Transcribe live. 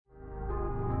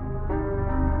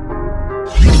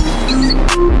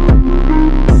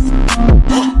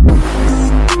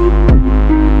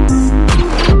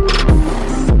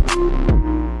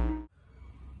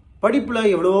படிப்புல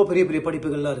எவ்வளவோ பெரிய பெரிய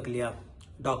படிப்புகள்லாம் இருக்கு இல்லையா?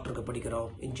 டாக்டருக்கு படிக்கிறோம்,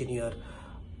 இன்ஜினியர்,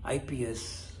 ஐபிஎஸ்,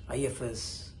 ஐஎஃப்எஸ்,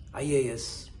 ஐஏஎஸ்.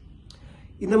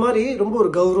 இந்த மாதிரி ரொம்ப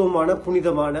ஒரு கௌரவமான,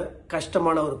 புனிதமான,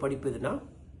 கஷ்டமான ஒரு படிப்பு எதுனா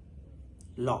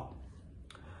லா,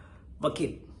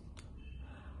 வக்கீல்.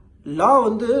 லா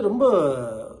வந்து ரொம்ப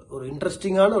ஒரு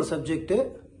இன்ட்ரெஸ்டிங்கான ஒரு சப்ஜெக்ட்,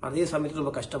 அதே சமயத்தில்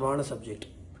ரொம்ப கஷ்டமான சப்ஜெக்ட்.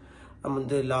 நம்ம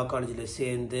வந்து லா காலேஜில்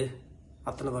சேர்ந்து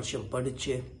அத்தனை வருஷம்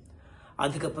படித்து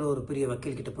அதுக்கப்புறம் ஒரு பெரிய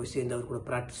வக்கீல்கிட்ட போய் சேர்ந்து அவர் கூட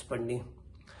ப்ராக்டிஸ் பண்ணி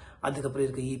அதுக்கப்புறம்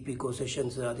இருக்க இபிகோ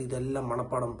செஷன்ஸ் அது இதெல்லாம்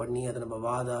மனப்பாடம் பண்ணி அதை நம்ம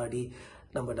வாதாடி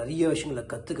நம்ம நிறைய விஷயங்களை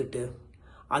கற்றுக்கிட்டு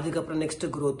அதுக்கப்புறம் நெக்ஸ்ட்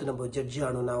க்ரோத் நம்ம ஜட்ஜி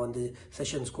ஆகணும்னா வந்து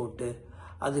செஷன்ஸ் கோர்ட்டு,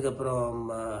 அதுக்கப்புறம்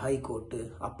ஹை கோர்ட்டு,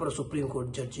 அப்புறம் சுப்ரீம்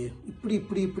கோர்ட் ஜட்ஜு, இப்படி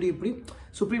இப்படி இப்படி இப்படி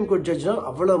சுப்ரீம் கோர்ட் ஜட்ஜ்னா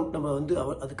அவ்வளோ நம்ம வந்து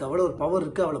அதுக்கு அவ்வளோ ஒரு பவர்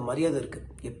இருக்குது, அவ்வளோ மரியாதை இருக்குது.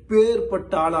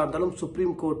 எப்பேற்பட்ட ஆளாக இருந்தாலும்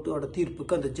சுப்ரீம் கோர்ட்டோட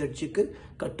தீர்ப்புக்கு அந்த ஜட்ஜுக்கு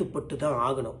கட்டுப்பட்டு தான்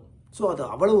ஆகணும். ஸோ அது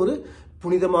அவ்வளோ ஒரு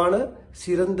புனிதமான,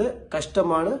 சிறந்த,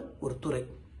 கஷ்டமான ஒரு துறை.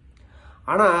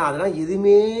 ஆனால் அதெல்லாம்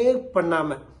எதுவுமே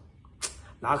பண்ணாமல்,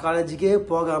 லா காலேஜுக்கே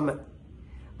போகாமல்,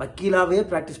 வக்கீலாகவே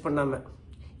ப்ராக்டிஸ் பண்ணாமல்,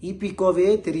 இபிகோவே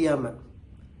தெரியாமல்,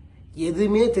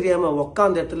 எதுவுமே தெரியாமல்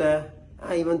உக்காந்த இடத்துல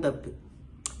இவன் தப்பு,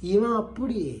 இவன்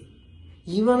அப்படி,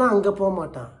 இவனா அங்கே போக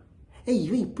மாட்டான்,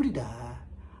 இவன் இப்படிடா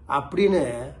அப்படின்னு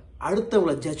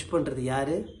அடுத்தவங்களை ஜட்ஜ் பண்ணுறது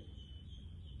யாரு?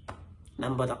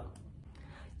 நம்ம தான்.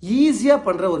 ஈஸியாக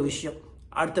பண்ணுற ஒரு விஷயம்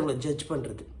அடுத்தவங்களை ஜட்ஜ்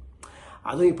பண்ணுறது.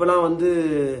 அதுவும் இப்போலாம் வந்து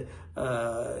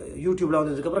யூடியூப்பில்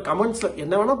வந்ததுக்கப்புறம் கமெண்ட்ஸில்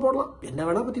என்ன வேணால் போடலாம், என்ன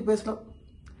வேணால் பற்றி பேசலாம்,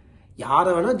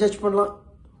 யாரை வேணால் ஜட்ஜ் பண்ணலாம்.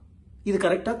 இது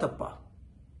கரெக்டாக தப்பா?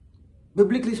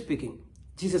 பிப்ளிக்கலி ஸ்பீக்கிங்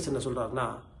ஜீசஸ் என்ன சொல்கிறாருன்னா,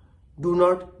 டூ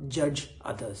நாட் ஜட்ஜ்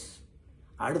அதர்ஸ்.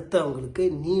 அடுத்தவங்களுக்கு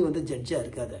நீ வந்து ஜட்ஜாக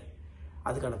இருக்காத,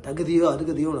 அதுக்கான தகுதியோ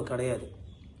அருகதையோ உனக்கு கிடையாது.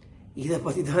 இதை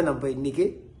பற்றி தான் நம்ம இன்றைக்கி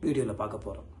வீடியோவில் பார்க்க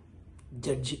போகிறோம்.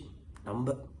 ஜட்ஜி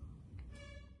நம்ம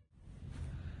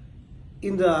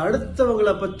இந்த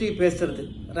அடுத்தவங்களை பற்றி பேசுறது,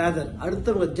 ரேதர்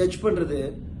அடுத்தவங்களை ஜட்ஜ் பண்ணுறது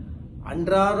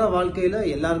அன்றாட வாழ்க்கையில்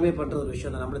எல்லாருமே பண்ணுற ஒரு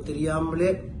விஷயம் தான், நம்மளை தெரியாமலே.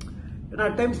 ஏன்னா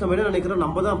அட் டைம்ஸ் நம்ம என்ன நினைக்கிறோம்,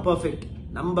 நம்ம தான் பர்ஃபெக்ட்,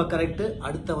 நம்ம கரெக்டு,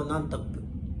 அடுத்தவன் தான் தப்பு.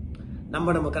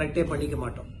 நம்ம கரெக்டே பண்ணிக்க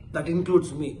மாட்டோம். That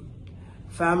includes me.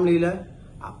 ஃபேமிலியில்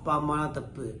அப்பா அம்மா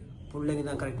தப்பு, பிள்ளைங்க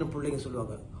தான் கரெக்ட்னு பிள்ளைங்க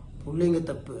சொல்லுவாங்க, பிள்ளைங்க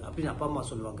தப்பு அப்படின்னு அப்பா அம்மா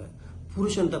சொல்லுவாங்க.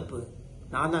 புருஷன் தப்பு,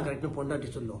 நான் தான் கரெக்ட்னு பொண்டாட்டி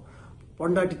சொல்லுவோம்,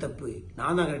 பொண்டாட்டி தப்பு,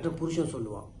 நான் தான் கரெக்ட்னு புருஷன்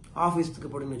சொல்லுவான். ஆஃபீஸுக்கு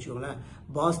போடுன்னு வச்சுக்கோங்களேன்,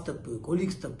 பாஸ் தப்பு,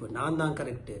 கொலீக்ஸ் தப்பு, நான் தான்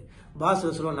கரெக்டு, பாஸ்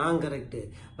சொல்லுவான் நான் கரெக்டு,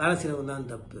 வேலை செய்கிறவன் தான்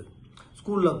தப்பு.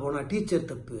 ஸ்கூலில் போனால் டீச்சர்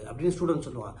தப்பு அப்படின்னு ஸ்டூடெண்ட்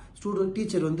சொல்லுவான்,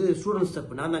 டீச்சர் வந்து ஸ்டூடெண்ட்ஸ்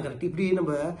தப்பு, நான் தான் கரெக்ட். இப்படி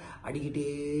நம்ம அடிக்கிட்டே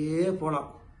போகலாம்.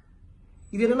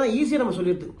 இது என்னென்னா ஈஸியாக நம்ம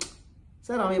சொல்லிடுது.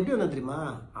 சார் அவன் எப்படி வந்தான் தெரியுமா,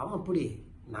 அவன் அப்படி,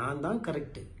 நான் தான்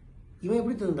கரெக்டு. இவன்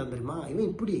எப்படி தந்தான் தெரியுமா, இவன்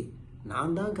இப்படி,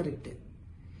 நான் தான் கரெக்டு.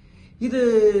 இது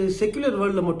செக்குலர்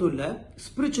வேர்ல்டில் மட்டும் இல்லை,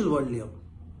 ஸ்பிரிச்சுவல் வேர்ல்ட்லையும்.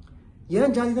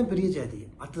 ஏன் ஜாதி தான் பெரிய ஜாதி,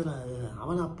 அதுதான்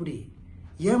அவன் அப்படி,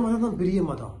 ஏன் மதம் தான் பெரிய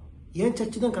மதம், ஏன்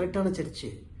சர்ச்சு தான் கரெக்டான சர்ச்சு,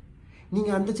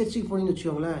 நீங்கள் அந்த சர்ச்சுக்கு போனீங்கன்னு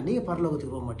வச்சுக்கோங்களேன், நீங்கள்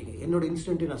பரலோகத்துக்கு போக மாட்டீங்க. என்னோட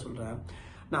இன்சிடென்ட்டே நான் சொல்கிறேன்.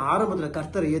 நான் ஆரம்பத்தில்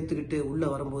கர்த்தரை ஏற்றுக்கிட்டு உள்ளே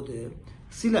வரும்போது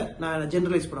நான்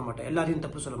ஜென்ரலைஸ் பண்ண மாட்டேன், எல்லாரையும்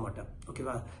தப்பு சொல்ல மாட்டேன்,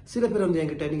 ஓகேவா? சில பேர் வந்து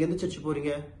என்கிட்ட நீங்கள் எந்த சர்ச்சு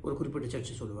போகிறீங்க, ஒரு குறிப்பிட்ட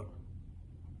சர்ச்சு சொல்லுவேன்.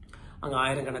 அங்கே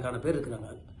ஆயிரக்கணக்கான பேர் இருக்கிறாங்க,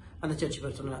 அந்த சர்ச்சு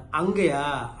பேர் சொன்னாங்க. அங்கேயா,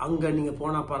 அங்கே நீங்கள்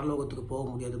போனால் பரலோகத்துக்கு போக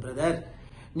முடியாது பிரதர்,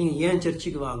 நீங்கள் ஏன்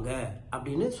சர்ச்சுக்கு வாங்க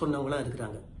அப்படின்னு சொன்னவங்களாம்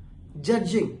இருக்கிறாங்க.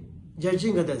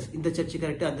 ஜட்ஜிங் அதர்ஸ், இந்த சர்ச்சு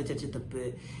கரெக்டு, அந்த சர்ச்சு தப்பு.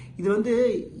 இது வந்து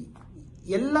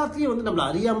எல்லாத்தையும் வந்து நம்மள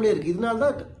அறியாமலே இருக்கு. இதனால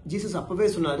தான் ஜீசஸ் அப்பவே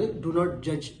சொன்னாரு, டு நாட்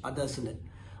ஜட்ஜ் அதர்ஸ்னு.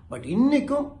 பட்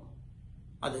இன்னைக்கும்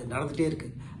அது நடந்துகிட்டே இருக்கு.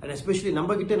 அண்ட் எஸ்பெஷலி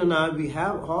நம்ம கிட்ட என்னன்னா, we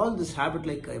have all this habit.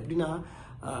 Like எப்படின்னா,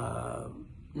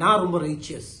 நான் ரொம்ப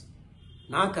ரைச்சியஸ்,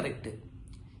 நான் கரெக்டு,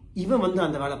 இவன் வந்து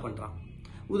அந்த வேலை பண்ணுறான்.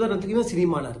 உதாரணத்துக்கு இவன்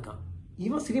சினிமாவில் இருக்கான்,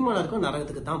 இவன் சினிமாவில் இருக்கான்,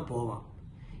 நரகத்துக்கு தான் போவான்.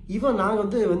 இவன் நாங்கள்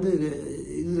வந்து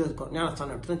இதில் இருக்கோம்,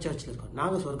 ஞானஸ்தானம் எடுத்து சர்ச்சில் இருக்கோம்,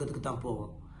 நாங்கள் சொர்க்கத்துக்கு தான்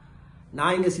போவோம்.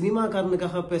 நான் இங்கே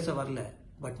சினிமாக்காரனுக்காக பேச வரல.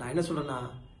 பட் நான் என்ன சொல்கிறேன்னா,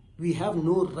 we have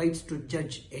no rights to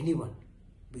judge anyone.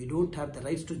 We don't have the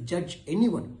rights to judge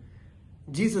anyone.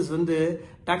 Jesus வந்து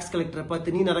டாக்ஸ் கலெக்டரை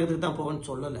பார்த்து நீ நரகத்துக்கு தான் போவேன்னு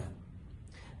சொல்லலை.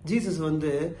 ஜீசஸ்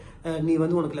வந்து நீ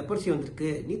வந்து உனக்கு லெப்பர்சி வந்திருக்கு,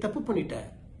 நீ தப்பு பண்ணிட்ட,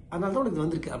 அதனால தான் உனக்கு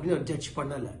வந்திருக்கு அப்படின்னு ஒரு ஜட்ஜ்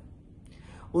பண்ணலை.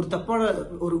 ஒரு தப்பான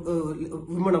ஒரு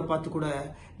விமனை பார்த்து கூட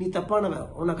நீ தப்பானவன்,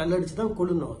 உன்னை கல்லடிச்சு தான்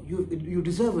கொள்ளணும், யூ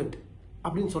டிசர்வ் இட்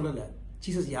அப்படின்னு சொல்லலை.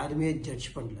 ஜீசஸ் யாருமே ஜட்ஜ்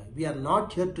பண்ணல. We are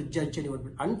not here to judge anyone.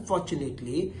 But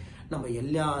unfortunately நம்ம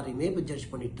எல்லாரையுமே இப்போ ஜட்ஜ்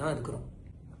பண்ணிட்டு தான் இருக்கிறோம்.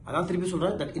 அதான் திருப்பி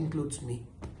சொல்கிறேன், தட் இன்க்ளூட்ஸ் மீ.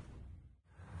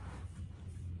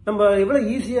 நம்ம எவ்வளோ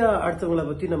ஈஸியாக அடுத்தவங்களை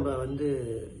பற்றி நம்ம வந்து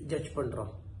ஜட்ஜ்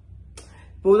பண்ணுறோம்.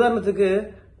 இப்போ உதாரணத்துக்கு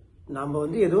நம்ம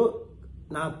வந்து ஏதோ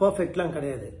நான் பர்ஃபெக்ட்லாம்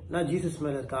கிடையாது, நான் ஜீசஸ்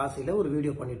மேலே இருக்க ஆசையில் ஒரு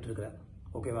வீடியோ பண்ணிட்டு இருக்கிறேன்,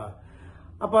 ஓகேவா?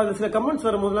 அப்போ அதில் சில கமெண்ட்ஸ்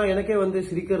வரும்போதுலாம் எனக்கே வந்து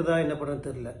சிரிக்கிறதா என்ன பண்ண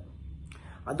தெரியல.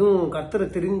 அதுவும் கர்த்தரை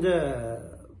தெரிஞ்ச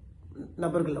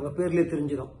நபர்கள், அவங்க பேர்லேயே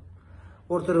தெரிஞ்சிடும்.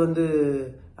 ஒருத்தர் வந்து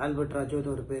ஆல்பர்ட் ராஜோ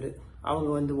ஒரு பேர். அவங்க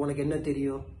வந்து உனக்கு என்ன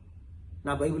தெரியும்,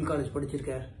 நான் பைபிள் காலேஜ்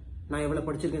படிச்சிருக்கேன், நான் எவ்வளோ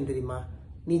படிச்சிருக்கேன்னு தெரியுமா,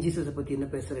 நீ ஜீசஸை பற்றி என்ன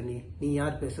பேசுகிற, நீ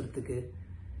யார் பேசுறதுக்கு,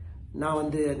 நான்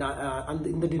வந்து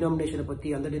இந்த டினாமினேஷனை பற்றி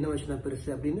அந்த டினாமினேஷனை பெருசு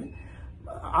அப்படின்னு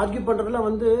ஆர்கியூ பண்ணுறதுலாம்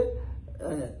வந்து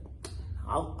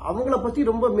அவங்கள பற்றி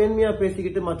ரொம்ப மேன்மையாக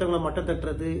பேசிக்கிட்டு மற்றவங்கள மட்டம்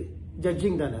தட்டுறது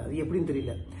ஜட்ஜிங் தானே. அது எப்படின்னு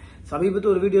தெரியல.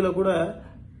 சமீபத்தில் ஒரு வீடியோவில் கூட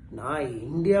நான்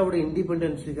இந்தியாவோட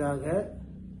இண்டிபெண்டன்ஸுக்காக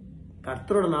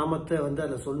கர்த்தரோட நாமத்தை வந்து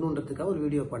அதில் சொல்லணுன்றதுக்காக ஒரு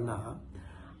வீடியோ பண்ணா,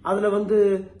 அதில் வந்து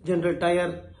ஜெனரல்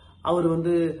டயர் அவர்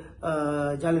வந்து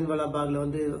ஜாலியன்வாலா பாக்ல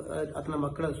வந்து அத்தனை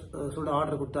மக்களை சொல்ல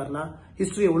ஆர்டர் கொடுத்தாருன்னா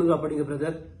ஹிஸ்டரியை ஒழுங்கா படிங்க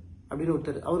பிரதர் அப்படின்னு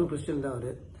ஒருத்தர், அவரும் கிறிஸ்டியன் தான்.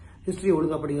 அவரு ஹிஸ்டரியை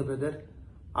ஒழுங்கா படிங்க பிரதர்,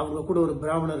 அவங்க கூட ஒரு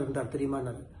பிராமணர் இருந்தார்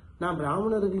தெரியுமான்னாரு. நான்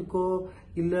பிராமணர்களுக்கோ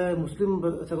இல்ல முஸ்லிம்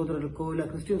சகோதரர்களுக்கோ இல்ல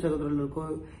கிறிஸ்டியன் சகோதரர்களுக்கோ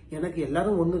எனக்கு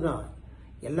எல்லாரும் ஒண்ணுதான்,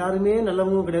 எல்லாருமே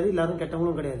நல்லவங்களும் கிடையாது, எல்லாரும்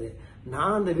கெட்டவங்களும் கிடையாது.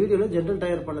 நான் அந்த வீடியோல ஜெனரல்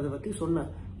டயர் பண்ணதை பத்தி சொன்னேன்.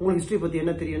 உங்களுக்கு ஹிஸ்டரி பத்தி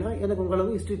என்ன தெரியும்னா, எனக்கு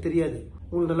உங்களுக்கு ஹிஸ்டரி தெரியாது,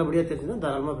 உங்களுக்கு நல்லபடியா தெரிஞ்சுன்னா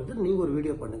தாராளமா பேசுறது, நீங்க ஒரு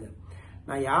வீடியோ பண்ணுங்க.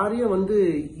 நான் யாரையும் வந்து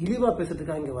இழிவா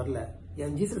பேசுறதுக்காக இங்க வரல,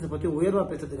 என் ஜீசஸை பத்தி உயர்வா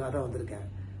பேசுறதுக்காக தான் வந்திருக்கேன்.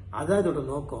 அதான் இதோட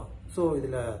நோக்கம். ஸோ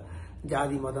இதுல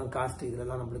ஜாதி மதம் காஸ்ட்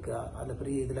இதுலலாம் நம்மளுக்கு அதுல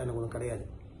பெரிய இதுல எனக்கு ஒன்றும் கிடையாது.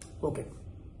 Okay,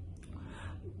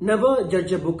 never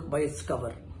judge a book by its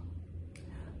cover.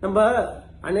 நம்ம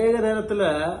அநேக நேரத்துல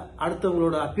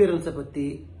அடுத்தவங்களோட அப்பியரன்ஸை பத்தி,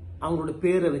 அவங்களோட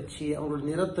பேரை வச்சு, அவங்களோட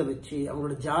நிறத்தை வச்சு,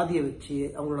 அவங்களோட ஜாதியை வச்சு,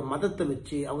 அவங்களோட மதத்தை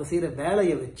வச்சு, அவங்க செய்யற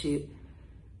வேலையை வச்சு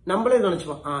நம்மளே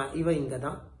நினைச்சுப்போம், இவன்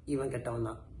இங்கதான், இவன் கெட்டவன்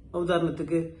தான்.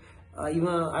 உதாரணத்துக்கு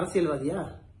இவன் அரசியல்வாதியா,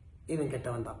 இவன்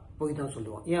கெட்டவன் தான், போய் தான்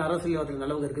சொல்லுவான். ஏன் அரசியல்வாதிகள்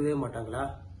நல்லவங்க இருக்கவே மாட்டாங்களா?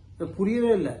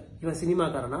 புரியவே இல்லை. இவன்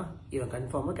சினிமாக்காரனா, இவன்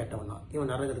கன்ஃபார்மா கெட்டவன் தான்,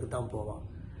 இவன் நரகத்துக்கு தான் போவான்.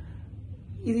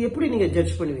 இது எப்படி நீங்க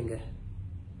ஜட்ஜ் பண்ணுவீங்க?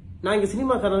 நான் இங்க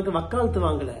சினிமாக்காரனுக்கு வக்காலத்து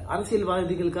வாங்கல,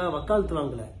 அரசியல்வாதிகளுக்காக வக்காலத்து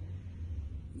வாங்கல.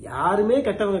 யாருமே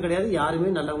கெட்டவங்க கிடையாது, யாருமே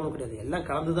நல்லவங்களும் கிடையாது, எல்லாம்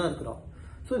கலந்துதான் இருக்கிறோம்.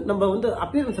 ஸோ நம்ம வந்து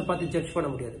அப்பியரன்ஸை பார்த்து ஜட்ஜ் பண்ண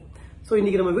முடியாது. ஸோ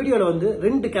இன்னைக்கு நம்ம வீடியோல வந்து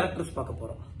 2 கேரக்டர்ஸ் பார்க்க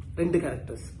போறோம். 2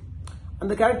 கேரக்டர்ஸ்.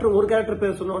 அந்த கேரக்டர், ஒரு கேரக்டர்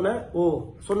பேர் சொன்னோன்னே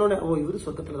இவரு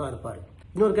சொர்க்கத்துல தான் இருப்பாரு.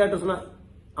 இன்னொரு கேரக்டர் சொன்னா,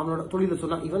 அவனோட தொழில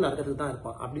சொன்னா இவன் நரகத்துக்கு தான்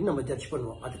இருப்பான் அப்படின்னு நம்ம ஜட்ஜ்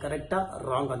பண்ணுவோம். அது கரெக்டா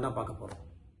ராங்கா தான் பார்க்க போறோம்.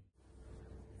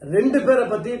 2 பேரை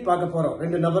பத்தி பார்க்க போறோம்,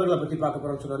 2 நபர்களை பத்தி பார்க்க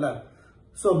போறோம்னு சொல்லல.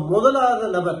 சோ முதலாவது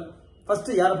நபர், ஃபர்ஸ்ட்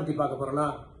யாரை பத்தி பார்க்க போறோம்னா,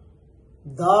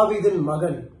 தாவீதின்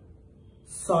மகன்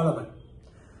சாலமன்.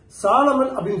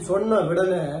 சாலமன் அப்படின்னு சொன்ன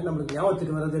விடனே நம்மளுக்கு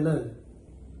ஞாபகத்துக்கு வர்றது என்ன?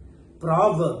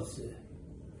 ப்ராவர்ப்ஸ்,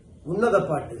 உன்னத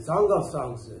பாட்டு, சாங் ஆஃப்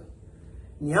சாங்ஸ்,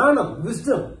 ஞானம்,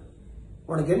 விஸ்டம்.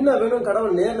 உனக்கு என்ன வேணும்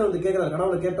கடவுள் நேரில் வந்து கேட்கிறார்.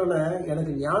 கடவுளை கேட்டோன்னே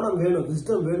எனக்கு ஞானம் வேணும்,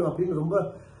 விஸ்டம் வேணும் அப்படின்னு ரொம்ப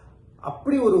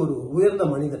அப்படி ஒரு உயர்ந்த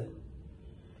மனிதன்.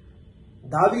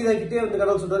 தாவீதை கிட்டே வந்து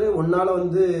கடவுள் சொல்றாரு, உன்னால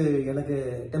வந்து எனக்கு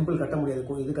டெம்பிள் கட்ட முடியாது,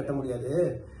 இது கட்ட முடியாது,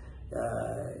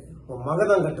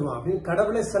 மகதான் கட்டுவான் அப்படின்னு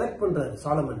கடவுளை செலக்ட் பண்றாரு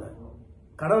சாலமன்.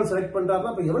 கடவுள் செலக்ட்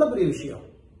பண்றாருன்னா அப்ப எவ்வளவு பெரிய விஷயம்.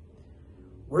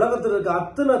 உலகத்தில் இருக்க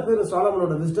அத்தனை பேர்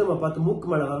சாலமனோட விஸ்டமை பார்த்து மூக்கு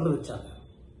மேல வரல வச்சாங்க.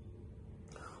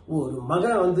 ஒரு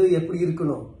மகன் வந்து எப்படி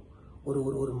இருக்கணும்,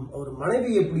 ஒரு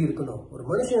மனைவி எப்படி இருக்கணும், ஒரு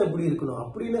மனுஷன் எப்படி இருக்கணும்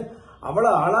அப்படின்னு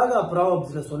அவ்வளவு அழகா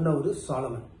ப்ராவர்ப்ஸ்ல சொன்ன ஒரு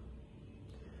சாலமன்.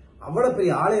 அவ்வளவு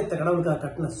பெரிய ஆலயத்தை கடவுளுக்காக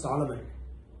கட்டின சாலமன்.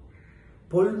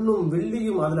 பொன்னும்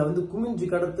வெள்ளியும் அதுல வந்து குமிஞ்சு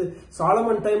கடத்து.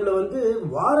 சாலமன் டைம்ல வந்து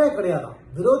வாரே கிடையாதாம்,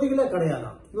 விரோதிகளே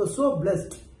கிடையாதாம். இவர் சோ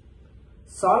பிளஸ்ட்.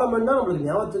 சாலமன் தான் நம்மளுக்கு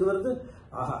ஞாபகத்துக்கு வருது.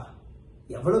 ஆஹா,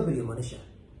 எவ்வளவு பெரிய மனுஷன்,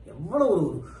 எவ்வளவு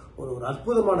ஒரு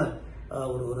அற்புதமான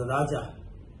ஒரு ராஜா.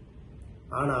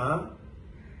 ஆனா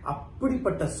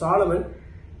அப்படிப்பட்ட சாலமன்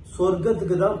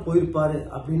சொர்க்கத்துக்கு தான் போயிருப்பாரு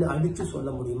அப்படின்னு அடிச்சு சொல்ல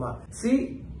முடியுமா? See,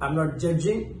 I'm not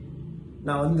judging.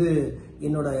 நான் வந்து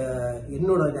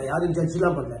என்னோட யாரும் ஜட்ஜ்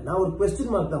எல்லாம் பண்ணல. நான் ஒரு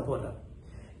கொஸ்டின் மார்க் தான் போடுறேன்.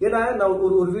 ஏன்னா நான்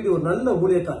ஒரு வீடியோ, ஒரு நல்ல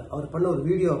ஊழியக்கார் அவர் பண்ண ஒரு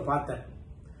வீடியோ பார்த்தேன்.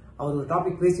 அவர் ஒரு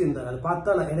டாபிக் பேசியிருந்தார். அதை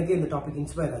பார்த்தா எனக்கே இந்த டாபிக்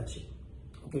இன்ஸ்பயர் ஆச்சு.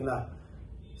 ஓகேங்களா?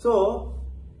 ஸோ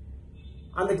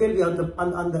அந்த கேள்வி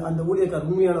அந்த ஊழியக்கார்,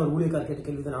 உண்மையான ஒரு ஊழியக்கார் கேட்ட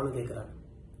கேள்வி தான் நானும் கேட்கிறேன்.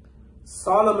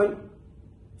 சாலமன்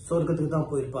சொர்க்கத்துக்கு தான்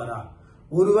போயிருப்பாரா?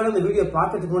 ஒருவேளை இந்த வீடியோ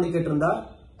பார்க்கறதுக்கு முன்னாடி கேட்டிருந்தா,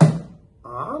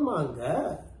 ஆமாங்க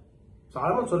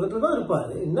சாலமன் சொர்க்கத்துல தான்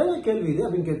இருப்பாரு, என்னங்க கேள்வி இது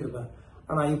அப்படின்னு கேட்டிருப்பேன்.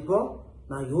 ஆனா இப்போ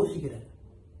நான் யோசிக்கிற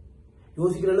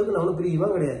அளவுக்கு நான் ஒன்றும் பெரிய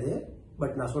இவன் கிடையாது.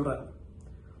 பட் நான் சொல்றேன்,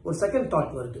 ஒரு செகண்ட்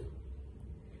தாட் வருது.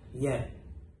 ஏன்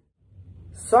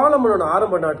சாலமனோட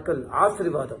ஆரம்ப நாட்கள்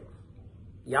ஆசீர்வாதம்,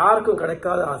 யாருக்கும்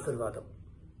கிடைக்காத ஆசீர்வாதம்.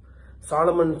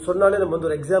 சாலமன் சொன்னாலே நம்ம வந்து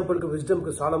ஒரு எக்ஸாம்பிளுக்கு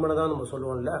விஸ்டம்க்கு சாலமனை தான் நம்ம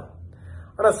சொல்லுவோம்ல.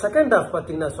 ஆனா செகண்ட் ஹாஃப்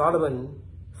பாத்தீங்கன்னா சாலமன்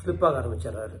ஸ்லிப் ஆக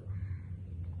ஆரம்பிச்சாரு.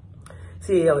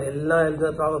 அவர் எல்லாம் எழுத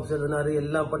ப்ராவர்ப்ஸ் எழுதினாரு,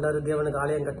 எல்லாம் பண்ணாரு, தேவனுக்கு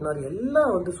ஆலயம் கட்டினாரு,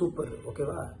 எல்லாம் வந்து சூப்பர்.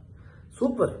 ஓகேவா,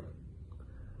 சூப்பர்.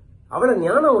 அவ்வளவு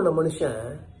ஞானம் உள்ள மனுஷன்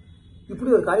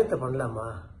இப்படி ஒரு காரியத்தை பண்ணலாமா?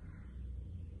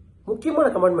 முக்கியமான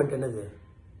கமாண்ட்மெண்ட் என்னது?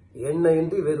 என்னை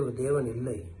இன்றி வேறு ஒரு தேவன்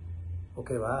இல்லை.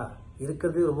 ஓகேவா?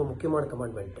 இருக்கிறது ரொம்ப முக்கியமான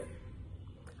கமாண்ட்மெண்ட்.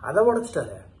 அதை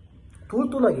உடைச்சிட்டாரு,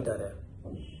 தூள் தூளாக்கிட்டாரு.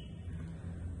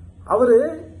 அவரு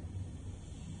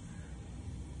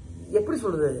எப்படி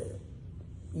சொல்றது,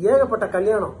 ஏகப்பட்ட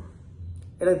கல்யாணம்,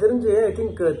 எனக்கு தெரிஞ்சு ஐ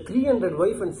திங்க் 300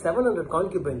 ஒய்ஃப் அண்ட் 700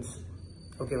 கான்கியூபைன்ஸ்.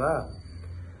 ஓகேவா?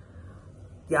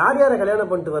 யார் யாரை கல்யாணம்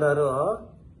பண்ணிட்டு வராரோ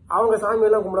அவங்க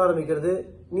சாமியெல்லாம் கும்பிட ஆரம்பிக்கிறது.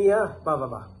 நீயா பா பா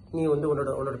பா, நீ வந்து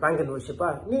உன்னோட பேங்கன் வச்சுப்பா,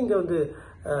 நீ இங்க வந்து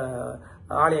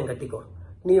ஆலயம் கட்டிக்கோ,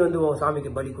 நீ வந்து உன்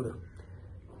சாமிக்கு பலி கொடு.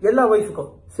 எல்லா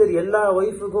ஒய்ஃபுக்கும் சரி, எல்லா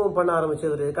ஒய்ஃபுக்கும் பண்ண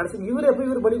ஆரம்பிச்சவர் கடைசி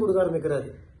இவர் பலி கொடுக்க ஆரம்பிக்கிறாரு.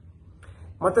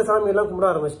 மற்ற சாமியெல்லாம் கும்பிட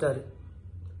ஆரம்பிச்சிட்டாரு.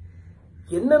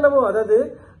 என்னென்னமோ, அதாவது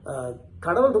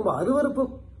கடவுள் ரொம்ப அருவருப்பு,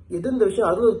 எது இந்த விஷயம்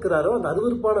அருவருக்கிறாரோ அந்த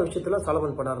அருவருப்பான விஷயத்தெல்லாம்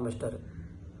சாலமன் பண்ண ஆரம்பிச்சிட்டாரு.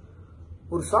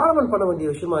 ஒரு சாலமன் பண்ண வேண்டிய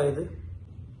விஷயமா இது?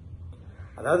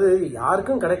 அதாவது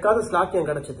யாருக்கும் கிடைக்காத ஸ்லாக்கியம்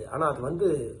கிடைச்சது, ஆனா அது வந்து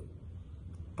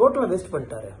டோட்டலா வேஸ்ட்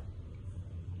பண்ணிட்டாரு.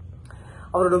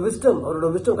 அவரோட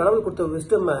விஸ்டம் கடவுள் கொடுத்த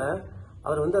விஸ்டம்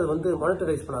அவர் வந்து அதை வந்து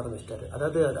மானிட்டரைஸ் பண்ண ஆரம்பிச்சிட்டாரு.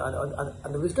 அதாவது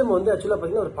அந்த விஸ்டம் வந்து ஆக்சுவலா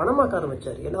பாத்தீங்கன்னா அவர் பணமாக்க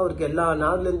ஆரம்பிச்சாரு. ஏன்னா அவருக்கு எல்லா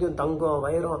நாடுல இருந்தும் தங்கம்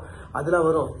வைரம் அதெல்லாம்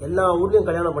வரும், எல்லா ஊர்லயும்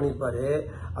கல்யாணம் பண்ணிருப்பாரு.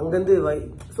 அங்கிருந்து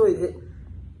ஸோ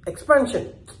எக்ஸ்பான்ஷன்.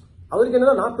 அவருக்கு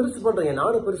என்னன்னா, நான் பெருசு பண்றேன்,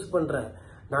 நானும் பெருசு பண்றேன்,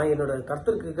 நான் என்னோட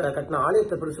கர்த்தருக்கு கட்டின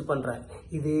ஆலயத்தை பெருசு பண்றேன்.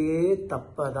 இதே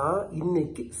தப்பதான்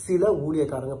இன்னைக்கு சில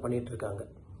ஊழியக்காரங்க பண்ணிட்டு இருக்காங்க.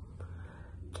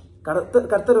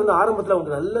 கர்த்தர் வந்து ஆரம்பத்தில்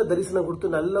அவங்களுக்கு நல்ல தரிசனம் கொடுத்து,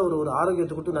 நல்ல ஒரு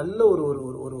ஆரோக்கியத்தை கொடுத்து, நல்ல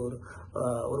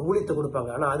ஒரு ஊழியத்தை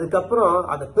கொடுப்பாங்க. ஆனா அதுக்கப்புறம்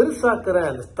அதை பெருசாக்குறேன்,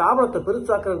 அந்த ஸ்தாபனத்தை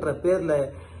பெருசாக்குறன்ற பேர்ல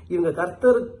இவங்க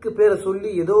கர்த்தருக்கு பேரை சொல்லி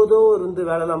ஏதோ இருந்து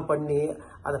வேலைலாம் பண்ணி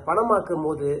அதை பணமாக்கும்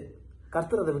போது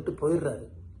கர்த்தர் அதை விட்டு போயிடுறாரு.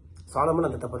 சாலமன்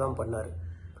அந்த தப்பு தான் பண்ணாரு.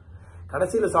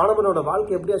 கடைசியில சாலமனோட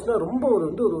வாழ்க்கை எப்படி ஆச்சுன்னா, ரொம்ப ஒரு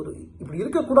இப்படி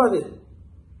இருக்கக்கூடாது,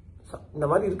 இந்த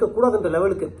மாதிரி இருக்கக்கூடாதுன்ற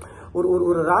லெவலுக்கு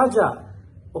ஒரு ராஜா,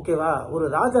 ஓகேவா, ஒரு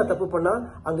ராஜா தப்பு பண்ணா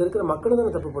அங்க இருக்கிற மக்களும்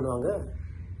தானே தப்பு பண்ணுவாங்க.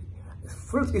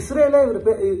 ஃபுல் இஸ்ரேலே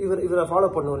இவரை ஃபாலோ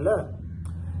பண்ணும்ல.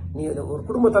 நீ ஒரு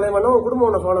குடும்ப தலைவனா உன் குடும்பம்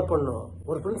உன்னை ஃபாலோ பண்ணும்,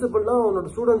 ஒரு பிரின்சிபல்னா உன்னோட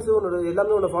ஸ்டூடெண்ட்ஸ் உன்னோட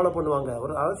எல்லாமே உன்னை ஃபாலோ பண்ணுவாங்க,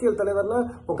 ஒரு அரசியல் தலைவர்னா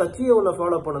உன் கட்சியை உன்னை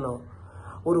ஃபாலோ பண்ணணும்,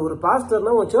 ஒரு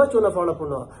பாஸ்டர்னா உன் சர்ச் உன்னை ஃபாலோ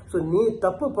பண்ணுவான். ஸோ நீ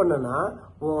தப்பு பண்ணனா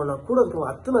உன்னை கூட இருக்கிற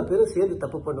அத்தனை பேரும் சேர்ந்து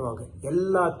தப்பு பண்ணுவாங்க.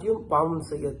 எல்லாத்தையும் பாவம்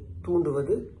செய்ய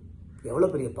தூண்டுவது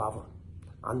எவ்வளவு பெரிய பாவம்.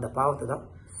 அந்த பாவத்தை தான்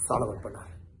சாலமன் பண்ணார்.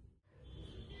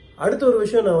 அடுத்த ஒரு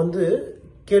விஷயம் நான் வந்து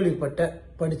கேள்விப்பட்டேன்,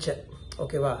 படித்தேன்.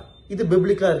 ஓகேவா? இது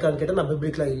பிப்ளிக்கலா இருக்கான்னு கேட்டால் நான்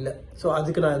பிப்ளிக்கலா இல்லை. ஸோ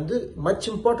அதுக்கு நான் வந்து மச்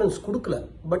இம்பார்ட்டன்ஸ் கொடுக்கல.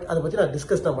 பட் அதை பற்றி நான்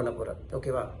டிஸ்கஸ் தான் பண்ண போகிறேன்.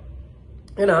 ஓகேவா?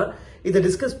 ஏன்னா இதை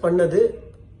டிஸ்கஸ் பண்ணது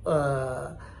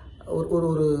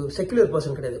ஒரு செக்குலர்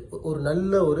பர்சன் கிடையாது. ஒரு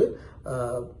நல்ல ஒரு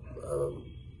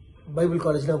பைபிள்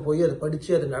காலேஜ்லாம் போய் அதை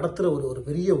படித்து அதை நடத்துகிற ஒரு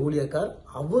பெரிய ஊழியக்கார்.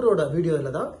 அவரோட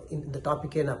வீடியோவில் தான் இந்த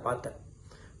டாப்பிக்கே நான் பார்த்தேன்.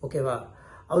 ஓகேவா?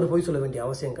 அவர் போய் சொல்ல வேண்டிய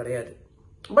அவசியம் கிடையாது.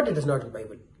 But it is not in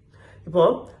Bible. இப்போ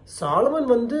சாலமன்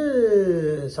வந்து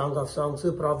சாங் ஆஃப் சாங்ஸ்,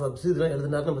 ப்ராவர்ப்ஸ் இதெல்லாம்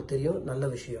எழுதினாரு, நமக்கு தெரியும், நல்ல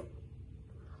விஷயம்.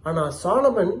 ஆனா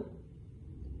சாலமன்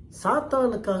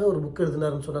சாத்தானுக்காக ஒரு புக்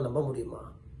எழுதினாருன்னு சொன்னா நம்ப முடியுமா?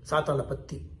 சாத்தானை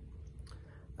பத்தி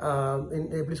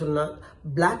எப்படி சொன்னா,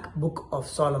 பிளாக் புக் ஆஃப்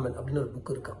சாலமன் அப்படின்னு ஒரு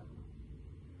புக் இருக்கான்.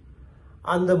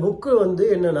 அந்த புக்கு வந்து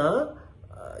என்னன்னா,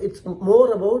 இட்ஸ்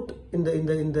மோர் அபவுட் இந்த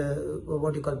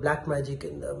what you call block magic,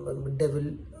 இந்த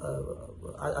டெவில்,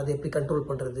 அதை எப்படி கண்ட்ரோல்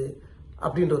பண்றது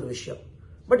அப்படின்ற ஒரு விஷயம்.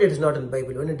 But it is not in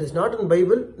Bible. when it is not in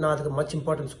Bible, நான் அதுக்கு மச்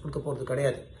இம்பார்ட்டன்ஸ் கொடுக்க போறது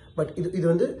கிடையாது. பட் இது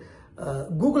வந்து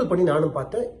கூகுள் பண்ணி நானும்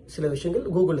பார்த்தேன். சில விஷயங்கள்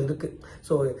கூகுள் இருக்கு.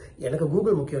 ஸோ எனக்கு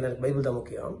கூகுள் முக்கியம், எனக்கு பைபிள் தான்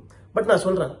முக்கியம். பட் நான்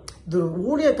சொல்றேன், இது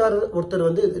ஊழியக்காரர் ஒருத்தர்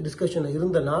வந்து டிஸ்கஷன்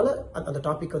இருந்தனால, அந்த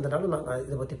டாபிக் வந்தனால நான்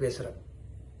இதை பத்தி பேசுறேன்.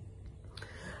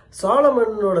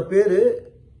 சாலமனோட பேரு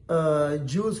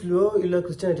ஜூஸ்லயோ இல்ல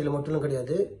கிறிஸ்டியானிட்டியில மட்டும்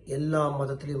கிடையாது, எல்லா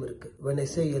மதத்திலையும் இருக்கு. when I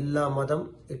say எல்லா மதம்,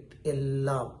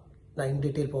 எல்லாம், நான் இன்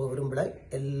டீட்டெயில் போக விரும்பல,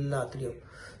 எல்லாத்துலயும்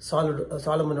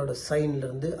சாலமனோட சைன்ல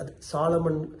இருந்து அது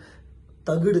சாலமன்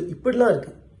தகுடு இப்படிலாம்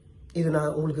இருக்கு. இது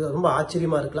நான் உங்களுக்கு ரொம்ப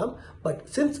ஆச்சரியமா இருக்கலாம். But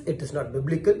since it is not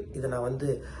biblical, இதை நான் வந்து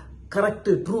கரெக்ட்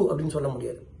ட்ரூ அப்படின்னு சொல்ல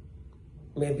முடியாது.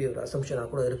 மேபி ஒரு அசம்ஷனா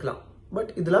கூட இருக்கலாம்.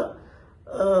 பட் இதெல்லாம்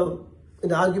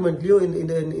இந்த ஆர்குமெண்ட்லயோ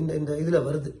இந்த இதுல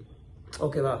வருது.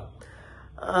 ஓகேவா?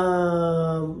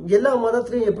 எல்லா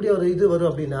மதத்திலையும் எப்படி ஒரு இது வரும்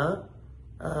அப்படின்னா,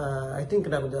 ஐ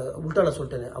திங்க் நான் கொஞ்சம் உல்டால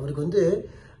சொல்லிட்டேன். அவருக்கு வந்து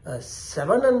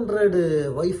 700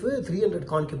 ஒய்ஃபு 300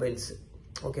 கான்கியூபைன்ஸ்.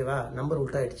 ஓகேவா? நம்பர்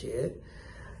உல்டாயிடுச்சு.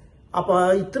 அப்ப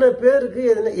இத்தனை பேருக்கு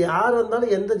யார்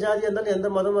இருந்தாலும், எந்த ஜாதியா இருந்தாலும், எந்த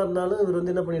மதமா இருந்தாலும், இவர்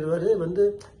வந்து என்ன பண்ணிடுவாரு, வந்து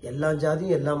எல்லா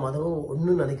ஜாதியும் எல்லா மதமும்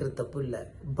ஒன்றுன்னு நினைக்கிறது தப்பு இல்லை.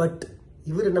 பட்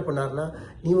இவர் என்ன பண்ணாருன்னா,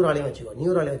 நீ ஒரு ஆலயம் வச்சுக்கோ, நீ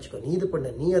ஒரு ஆலயம் வச்சுக்கோ, நீ இது பண்ண,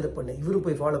 நீ அது பண்ண, இவரும்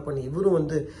போய் ஃபாலோ பண்ணி, இவரும்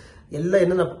வந்து எல்லாம்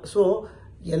என்னென்ன, ஸோ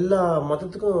எல்லா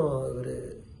மதத்துக்கும் இவர்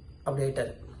அப்படி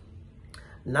ஆயிட்டாரு.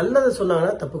 நல்லது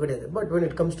சொன்னாங்கன்னா தப்பு கிடையாது. But when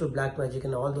it comes to black magic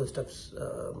and all those stuffs,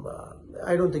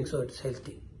 I don't think so it's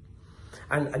healthy.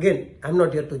 And again, I'm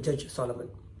not here to judge Solomon.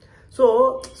 So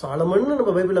Solomon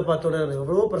நம்ம பைபிளில் பார்த்தோட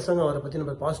எவ்வளோ பிரசங்கம் அவரை பற்றி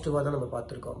நம்ம பாசிட்டிவாக தான் நம்ம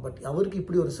பார்த்துருக்கோம். பட் அவருக்கு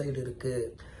இப்படி ஒரு சைடு இருக்குது.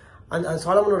 அந்த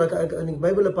சாலமனோட நீங்கள்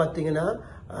பைபிளில் பார்த்தீங்கன்னா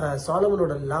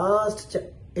சாலமனோட last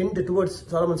end towards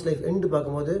Solomon's life end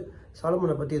பார்க்கும்போது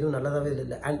சாலமனை பற்றி எதுவும் நல்லதாகவே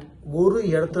இல்லை. அண்ட் ஒரு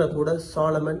இடத்துல கூட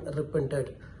சாலமன் ரிப்பெண்டட்,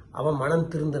 அவன் மனம்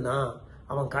திருந்தினா,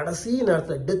 அவன் கடைசி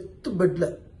நேரத்தில் டெத் பெட்ல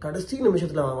கடைசி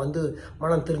நிமிஷத்தில் அவன் வந்து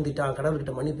மனம் திருந்திட்டான்,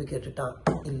 கடவுள்கிட்ட மன்னிப்பு கேட்டுட்டான்.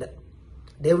 இல்லை,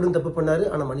 டேவிடும் தப்பு பண்ணாரு,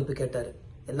 ஆனால் மன்னிப்பு கேட்டாரு.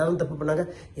 எல்லாரும் தப்பு பண்ணாங்க.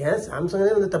 ஏன்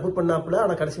சாம்சங்கே வந்து தப்பு பண்ணாப்புல,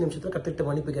 ஆனால் கடைசி நிமிஷத்தில் கற்றுக்கிட்ட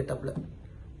மன்னிப்பு கேட்டாப்புல.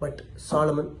 பட்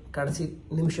சாலமன் கடைசி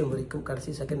நிமிஷம் வரைக்கும்,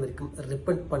 கடைசி செகண்ட் வரைக்கும்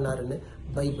ரிப்பெண்ட் பண்ணாருன்னு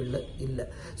பைபிளில் இல்லை.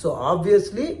 So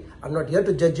obviously I'm not here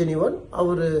to judge any one.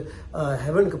 அவர்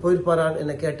ஹெவனுக்கு போயிருப்பாரான்னு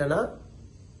என்ன கேட்டேன்னா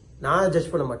நான்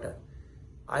ஜட்ஜ் பண்ண மாட்டேன்.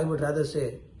 I would rather say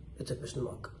it's a question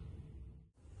mark.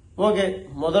 Okay,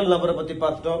 முதல் நபரை பற்றி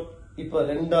பார்த்துட்டோம். இப்போ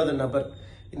ரெண்டாவது நபர்.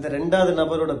 இந்த ரெண்டாவது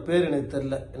நபரோட பேர் எனக்கு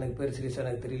தெரியல, எனக்கு பேர் சீரியஸாக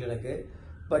எனக்கு தெரியல எனக்கு.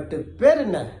 பட் பேர்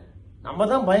என்ன, நம்ம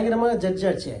தான் பயங்கரமான ஜட்ஜ்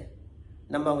ஆச்சே.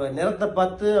 நம்ம அவங்க நிறத்தை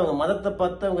பார்த்து, அவங்க மதத்தை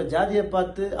பார்த்து, அவங்க ஜாதியை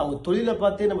பார்த்து, அவங்க தொழிலை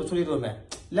பார்த்தே நம்ம சொல்லிடுவோமே.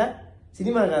 இல்லை,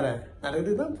 சினிமாக்காரன்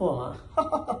நிறைய தான் போவான்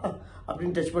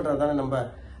அப்படின்னு டச் பண்ணுறது தானே நம்ம.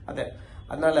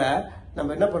 அதனால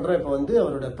நம்ம என்ன பண்ணுறோம், இப்போ வந்து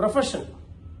அவரோட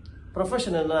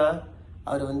ப்ரொஃபஷன் என்ன,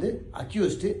 அவர் வந்து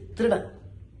அக்யூஸ்டு திருடன்.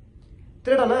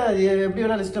 திருடனா எப்படி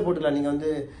வேணா லிஸ்ட்டை போட்டுக்கலாம். நீங்கள்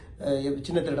வந்து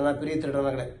சின்ன திருடனா பெரிய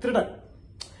திருடனா கிடையாது, திருடன்.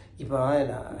 இப்போ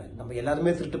நம்ம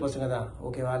எல்லாருமே திருட்டு பசங்க தான்,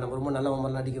 ஓகேவா? நம்ம ரொம்ப நல்லவங்க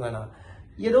நடிக்க வேணாம்.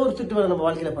 ஏதோ ஒரு திருட்டு வேலை நம்ம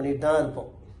வாழ்க்கையில் பண்ணிட்டு தான் இருப்போம்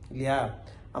இல்லையா?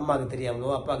 அம்மாவுக்கு தெரியாமலோ,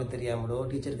 அப்பாவுக்கு தெரியாமலோ,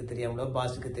 டீச்சருக்கு தெரியாமலோ,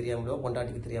 பாஸுக்கு தெரியாமலோ,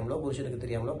 பொண்டாட்டிக்கு தெரியாமலோ, புருஷனுக்கு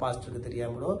தெரியாமலோ, பாஸ்டருக்கு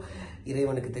தெரியாமலோ,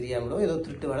 இறைவனுக்கு தெரியாமலோ ஏதோ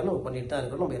திருட்டு வேலை நம்ம பண்ணிட்டு தான்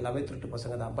இருக்கோம். நம்ம எல்லாமே திருட்டு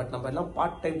பசங்க தான். பட் நம்ம எல்லாம்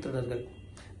பார்ட் டைம் திருடர்கள்.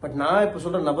 பட் நான் இப்போ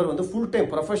சொல்கிற நபர் வந்து ஃபுல் டைம்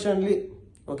ப்ரொஃபஷனலி,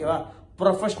 ஓகேவா,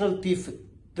 ப்ரொஃபஷனல் தீஃப்,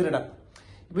 திருடன்.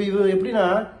 இப்போ இது எப்படின்னா,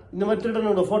 இந்த மாதிரி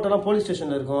திருடனோட ஃபோட்டோலாம் போலீஸ்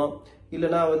ஸ்டேஷனில் இருக்கும்.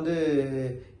 இல்லைனா வந்து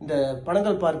இந்த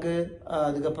பனங்கல் பார்க்கு,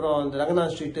 அதுக்கப்புறம் இந்த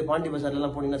ரங்கநாத் ஸ்ட்ரீட்டு, பாண்டி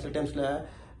பஜார்லாம் போனீங்கன்னா சில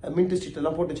டைம்ஸில் மின்ட்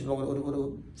ஸ்ட்ரீட்லாம் போட்டு வச்சுருப்பாங்க. ஒரு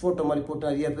ஃபோட்டோ மாதிரி போட்டு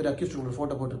நிறைய பேர் அக்யூஸ்டு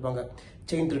ஃபோட்டோ போட்டிருப்பாங்க.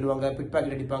 செயின் திருடுவாங்க, பிட்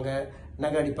பாக்கெட் அடிப்பாங்க,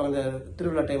 நகை அடிப்பாங்க. இந்த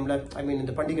திருவிழா டைமில், ஐ மீன்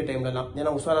இந்த பண்டிகை டைம்லலாம்.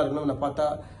 ஏன்னா உஷாராக இருக்கணும், நான் பார்த்தா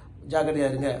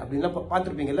ஜாகிரதையாக இருங்க அப்படின்லாம்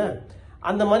பார்த்துருப்பீங்கல்ல.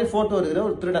 அந்த மாதிரி ஃபோட்டோ இருக்கிற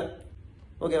ஒரு திருடன்,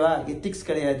 ஓகேவா? எத்திக்ஸ்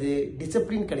கிடையாது,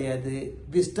 டிசிப்ளின் கிடையாது,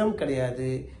 விஸ்டம் கிடையாது,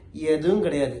 எதுவும்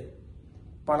கிடையாது.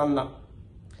 பணம் தான்.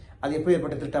 அது எப்போ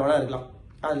ஏற்பட்ட திருட்டாக வேணா இருக்கலாம்.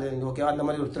 அது ஓகேவா? அந்த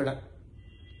மாதிரி ஒரு திருடன்.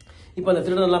 இப்போ அந்த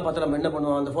திருடனெல்லாம் பார்த்தா நம்ம என்ன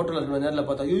பண்ணுவோம், அந்த ஃபோட்டோவில் இருக்கிற நேரில்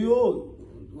பார்த்தா ஐயோ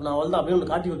நான் வந்து அப்படியே ஒன்று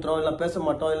காட்டி விட்டுறோம், இல்லை பேச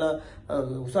மாட்டோம், இல்லை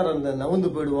உஷாராக இருந்த நவுந்து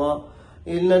போயிடுவோம்.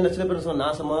 இல்லைன்னு சில பேர் சொல்லுவோம்,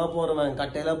 நாசமாக போகிறவன்,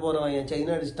 கட்டையில் போகிறவன், என்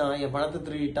செயின் அடிச்சிட்டான், என் பணத்தை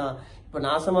திருடிட்டான். இப்போ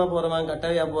நாசமாக போகிறவன்,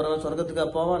 கட்டையாக போகிறவன் சொர்க்கத்துக்கு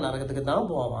போவான், நரகத்துக்கு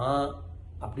தான் போவான்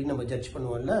அப்படின்னு நம்ம ஜட்ஜ்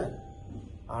பண்ணுவோம்ல.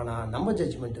 ஆனால் நம்ம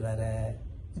ஜட்ஜ்மெண்ட் வேற,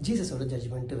 ஜீசஸோட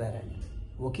ஜட்ஜ்மெண்ட் வேற.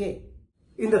 ஓகே,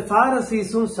 இந்த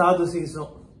பாரசீஸும்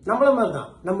சாதுசீஸும் நம்மள மாதிரி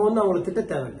தான். நம்ம வந்து அவங்களை திட்ட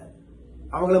தேவையில்லை,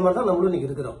 அவங்கள மாதிரி தான் நம்மளும் இன்னைக்கு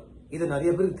இருக்கிறோம். இது நிறைய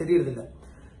பேருக்கு தெரியறதில்லை.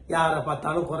 யாரை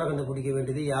பார்த்தாலும் குறை கண்டுபிடிக்க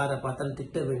வேண்டியது, யாரை பார்த்தாலும்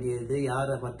திட்ட வேண்டியது,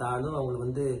 யாரை பார்த்தாலும் அவங்களை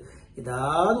வந்து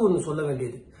ஏதாவது ஒன்று சொல்ல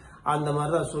வேண்டியது. அந்த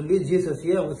மாதிரி தான் சொல்லி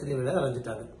ஜீசஸையே அவங்க சிறையில்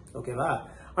அரைஞ்சிட்டாங்க, ஓகேவா?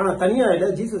 ஆனால் தனியாக இல்லை,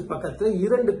 ஜீசஸ் பக்கத்தில்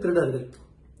 2 திருடர்கள்,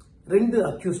 2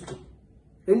 அக்யூஸ்டு,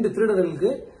 2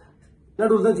 திருடர்களுக்கு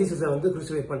நடுவில் தான் ஜீசஸை வந்து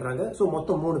கிறிஸ்டிஃபை பண்றாங்க. ஸோ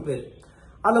மொத்தம் 3 பேர்.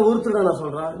 அதில் ஒரு திருடன் நான்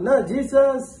சொல்றான், என்ன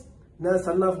ஜீசஸ், என்ன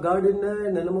சன் ஆஃப் காட்,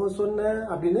 என்னமோ சொன்ன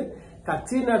அப்படின்னு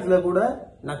கட்சி நேரத்தில் கூட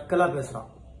நக்கலா பேசுறான்.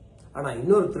 ஆனா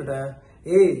இன்னொரு திருடன்,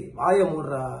 ஏய் வாய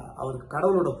மூடுறா, அவருக்கு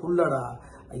கடவுளோட புள்ளடா,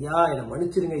 ஐயா என்னை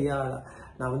மன்னிச்சிருங்க ஐயா,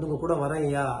 நான் வந்து உங்க கூட வரேன்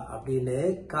ஐயா அப்படின்னு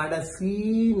கடைசி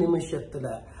நிமிஷத்துல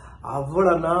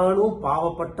அவ்வளவு நானும்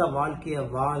பாவப்பட்ட வாழ்க்கைய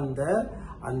வாழ்ந்த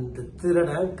அந்த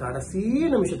திருடன் கடைசி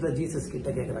நிமிஷத்துல ஜீசஸ் கிட்ட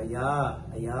கேட்கிறான், ஐயா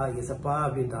ஐயா ஏசப்பா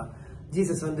அப்படின்றான்.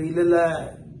 ஜீசஸ் வந்து இல்ல இல்ல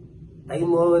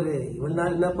டைம் ஓவர், இவ்வளவு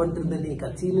நாள் என்ன பண்ணிட்டு இருந்த நீ,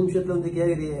 கடைசி நிமிஷத்துல வந்து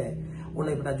கேக்குறியே,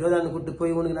 உன்னை இப்ப நான் ஜோதான கூட்டு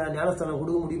போய் உனக்கு நான் ஞானஸ்தானம்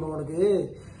கொடுக்க முடியுமா உனக்கு,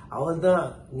 அவள் தான்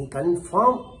நீ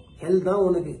கன்ஃபார்ம் ஹெல் தான்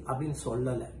உனக்கு அப்படின்னு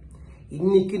சொல்லல.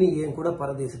 இன்னைக்கு நீ என் கூட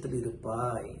பரதேசத்தில்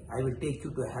இருப்பாய், I will take you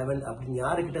to heaven அப்படின்னு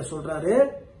யாருக்கிட்ட சொல்றாரு?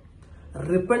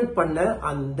 ரிப்பெண்ட் பண்ண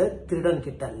அந்த திருடன்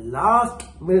கிட்ட, லாஸ்ட்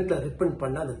மினிட்ல ரிப்பெண்ட்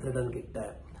பண்ண அந்த திருடன் கிட்ட.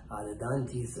 அதுதான்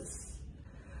ஜீசஸ்.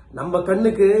 நம்ம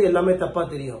கண்ணுக்கு எல்லாமே தப்பா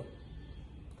தெரியும்.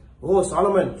 ஓ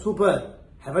சாலமன் சூப்பர்,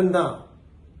 ஹெவன் தான்,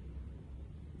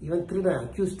 இவன் திருடன்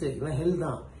அக்யூஸ்ட், இவன் ஹெல்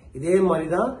தான். இதே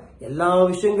மாதிரிதான் எல்லா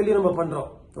விஷயங்களையும் நம்ம பண்றோம்,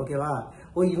 ஓகேவா?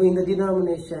 ஓ இவன் இந்த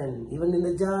டினாமினேஷன், இவன்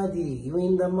இந்த ஜாதி, இவன்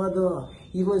இந்த மதம்,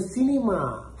 இவன் சினிமா,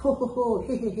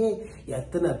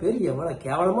 எத்தனை பேர் எவ்வளவு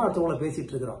கேவலமா அடுத்தவங்கள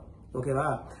பேசிட்டு இருக்கிறோம், ஓகேவா?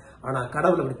 ஆனா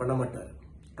கடவுள் அப்படி பண்ண மாட்டார்.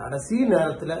 கடைசி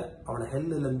நேரத்துல அவனை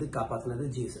ஹெல்ல இருந்து காப்பாத்தினது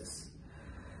ஜீசஸ்.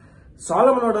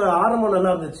 சாலமனோட ஆரம்பம்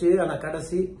நல்லா இருந்துச்சு, ஆனா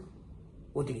கடைசி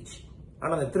ஊத்திக்கிச்சு.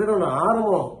 ஆனா அந்த திருடனோட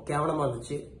ஆரம்பம் கேவலமா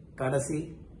இருந்துச்சு, கடைசி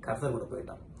கர்த்தர் கூட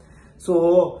போயிட்டான். சோ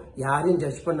யாரையும்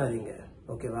ஜட்ஜ் பண்ணாதீங்க,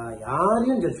 ஓகேவா?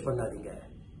 யாரையும் ஜட்ஜ் பண்ணாதீங்க,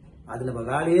 அது நம்ம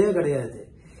வேலையே கிடையாது.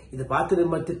 இதை பார்த்து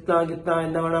நம்ம திட்டா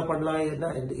என்ன வேணா பண்ணலாம்,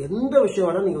 எந்த விஷயம்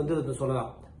வேணா நீங்க வந்து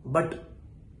சொல்லலாம். But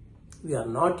we are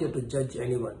not here to judge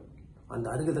anyone. அந்த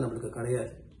அருகதை நம்மளுக்கு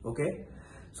கிடையாது. ஓகே,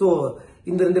 சோ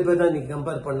இந்த 2 பேர் தான் நீங்க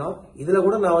கம்பேர் பண்ணோம். இதுல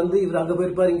கூட நான் வந்து இவர் அங்க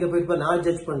போயிருப்பாரு இங்க போயிருப்பாரு நான்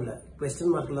ஜட்ஜ் பண்ணல.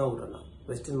 குவெஸ்டின் மார்க்ல தான் விடுறேன், நான்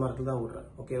குவெஸ்டின் மார்க்ல தான் விடுறேன்.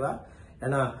 ஓகேவா?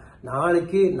 ஏன்னா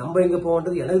நாளைக்கு நம்ம எங்க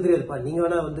போவோன்றது எனக்கு தெரியாதுப்பா. நீங்க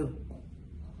வேணா வந்து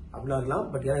அப்படிலாம் இருக்கலாம்,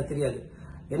 பட் எனக்கு தெரியாது.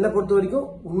 என்னை பொறுத்த வரைக்கும்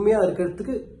உண்மையா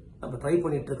இருக்கிறதுக்கு நம்ம ட்ரை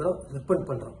பண்ணிட்டு இருக்கிறோம், ரிப்பன்ட்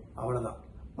பண்றோம், அவ்வளவுதான்.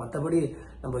 மற்றபடி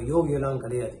நம்ம யோகி எல்லாம்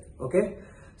கிடையாது. ஓகே,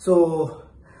 சோ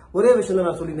ஒரே விஷயம்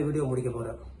நான் சொல்லி இந்த வீடியோ முடிக்க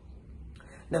போறேன்.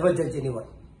 Never judge anyone,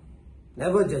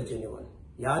 never judge anyone.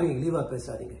 யாரையும் இழிவா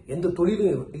பேசாதீங்க, எந்த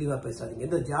தொழிலையும் இழிவா பேசாதீங்க,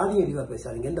 எந்த ஜாதியும் இழிவா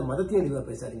பேசாதீங்க, எந்த மதத்தையும் இழிவா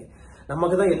பேசாதீங்க.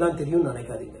 நமக்கு தான் எல்லாம் தெரியும்னு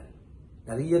நினைக்காதீங்க.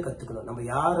 நிறைய கத்துக்கணும். நம்ம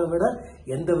யாரை விட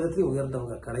எந்த விதத்திலையும்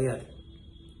உயர்ந்தவங்க கிடையாது.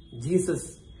 ஜீசஸ்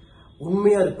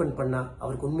உண்மையா ரிப்பன்ட் பண்ணா,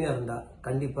 அவருக்கு உண்மையா இருந்தா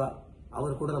கண்டிப்பா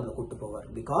அவர் கூட நம்மளை கூட்டு போவார்.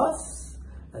 Because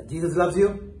Jesus loves you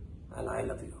and I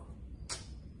love you.